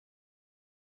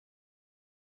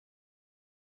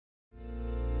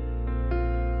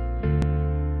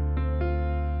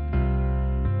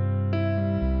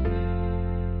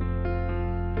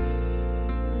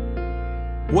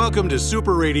Welcome to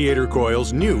Super Radiator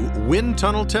Coil's new Wind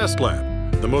Tunnel Test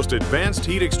Lab, the most advanced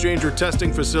heat exchanger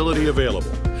testing facility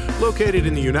available, located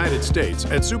in the United States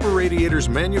at Super Radiator's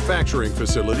manufacturing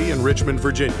facility in Richmond,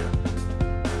 Virginia.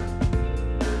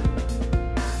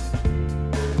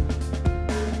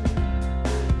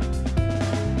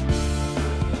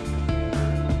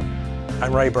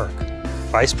 I'm Ray Burke,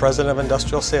 Vice President of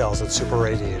Industrial Sales at Super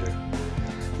Radiator.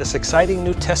 This exciting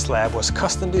new test lab was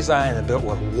custom designed and built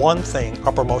with one thing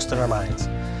uppermost in our minds,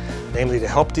 namely to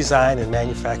help design and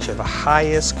manufacture the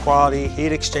highest quality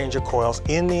heat exchanger coils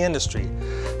in the industry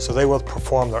so they will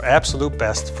perform their absolute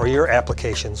best for your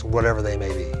applications, whatever they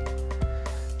may be.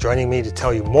 Joining me to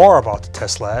tell you more about the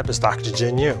test lab is Dr.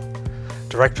 Jin Yu,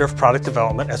 Director of Product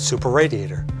Development at Super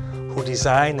Radiator, who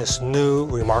designed this new,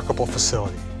 remarkable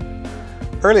facility.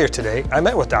 Earlier today, I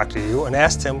met with Dr. Yu and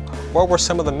asked him what were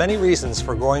some of the many reasons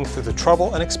for going through the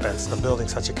trouble and expense of building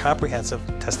such a comprehensive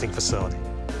testing facility.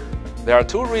 There are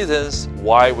two reasons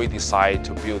why we decided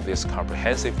to build this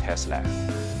comprehensive test lab.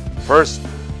 First,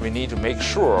 we need to make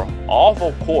sure all of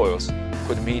our coils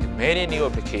could meet many new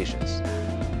applications.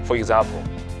 For example,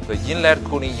 the inlet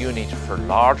cooling unit for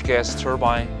large gas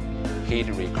turbine, heat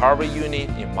recovery unit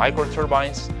in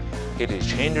microturbines, heat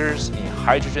exchangers in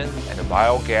hydrogen and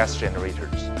biogas generators,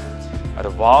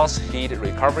 advanced heat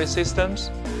recovery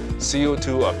systems,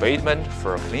 CO2 abatement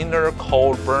for cleaner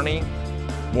coal burning,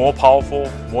 more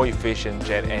powerful, more efficient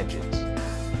jet engines.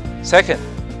 Second,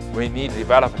 we need to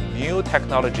develop new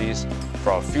technologies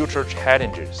for our future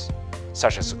challenges,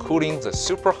 such as cooling the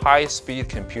super high-speed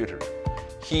computer,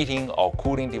 heating or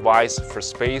cooling device for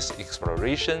space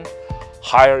exploration,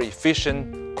 higher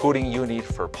efficient cooling unit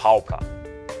for power plant.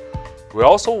 We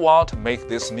also want to make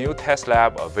this new test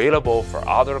lab available for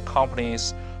other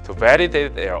companies to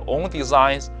validate their own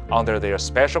designs under their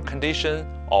special condition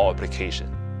or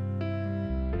application.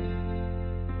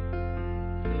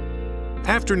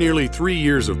 After nearly 3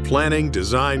 years of planning,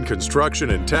 design,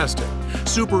 construction, and testing,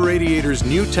 Super Radiator's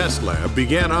new test lab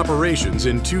began operations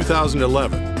in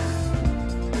 2011.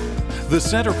 The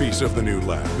centerpiece of the new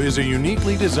lab is a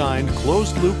uniquely designed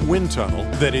closed-loop wind tunnel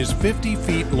that is 50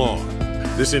 feet long.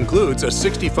 This includes a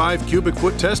 65 cubic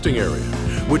foot testing area,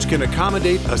 which can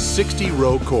accommodate a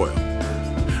 60-row coil.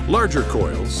 Larger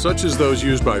coils, such as those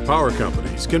used by power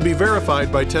companies, can be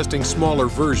verified by testing smaller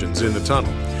versions in the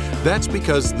tunnel. That's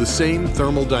because the same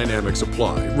thermal dynamics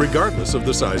apply, regardless of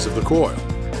the size of the coil.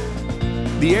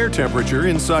 The air temperature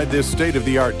inside this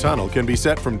state-of-the-art tunnel can be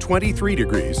set from 23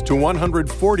 degrees to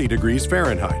 140 degrees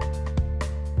Fahrenheit.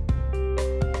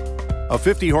 A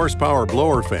 50 horsepower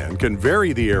blower fan can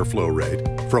vary the airflow rate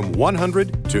from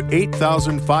 100 to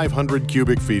 8,500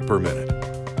 cubic feet per minute.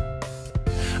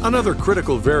 Another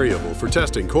critical variable for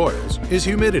testing coils is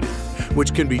humidity,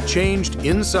 which can be changed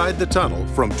inside the tunnel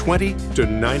from 20 to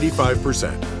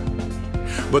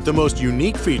 95%. But the most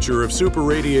unique feature of Super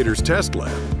Radiator's test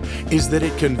lab is that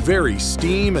it can vary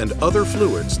steam and other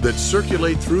fluids that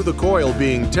circulate through the coil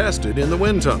being tested in the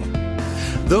wind tunnel.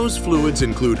 Those fluids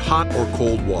include hot or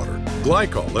cold water,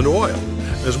 glycol, and oil,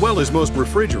 as well as most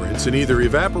refrigerants in either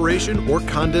evaporation or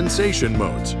condensation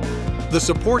modes. The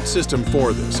support system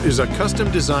for this is a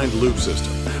custom-designed loop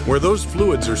system, where those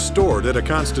fluids are stored at a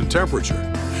constant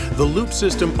temperature. The loop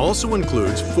system also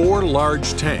includes 4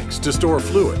 large tanks to store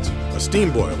fluids, a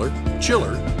steam boiler,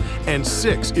 chiller, and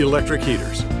 6 electric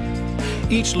heaters.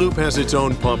 Each loop has its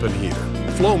own pump and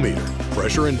heater, flow meter,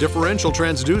 pressure and differential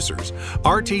transducers,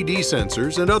 RTD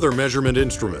sensors, and other measurement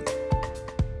instruments.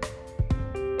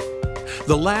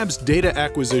 The lab's data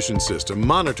acquisition system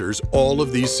monitors all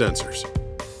of these sensors.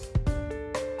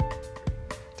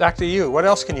 Dr. Yu, what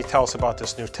else can you tell us about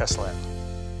this new test lab?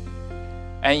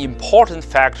 An important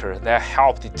factor that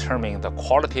helps determine the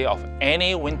quality of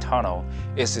any wind tunnel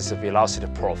is its velocity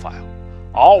profile.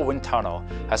 Our wind tunnel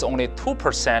has only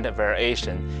 2%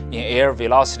 variation in air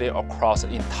velocity across the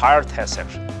entire test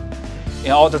section.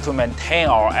 In order to maintain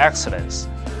our excellence,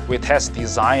 we test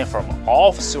design from all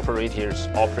of Super Radiator's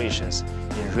operations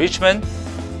in Richmond,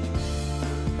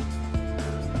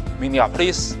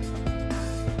 Minneapolis,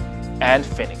 and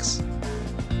Phoenix.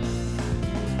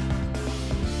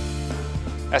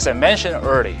 As I mentioned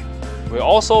earlier, we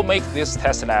also make this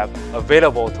test lab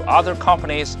available to other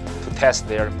companies to test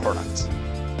their products.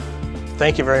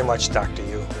 Thank you very much, Dr.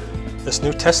 Yu. This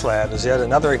new test lab is yet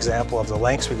another example of the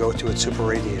lengths we go to at Super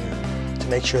Radiator to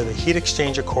make sure the heat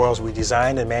exchanger coils we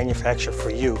design and manufacture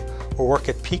for you will work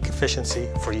at peak efficiency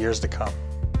for years to come.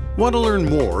 Want to learn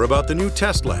more about the new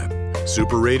test lab,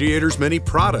 Super Radiator's many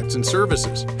products and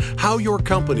services, how your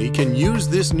company can use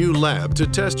this new lab to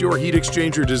test your heat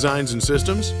exchanger designs and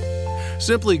systems?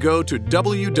 Simply go to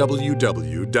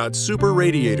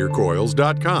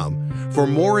www.superradiatorcoils.com for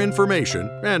more information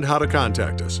and how to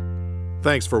contact us.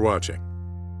 Thanks for watching.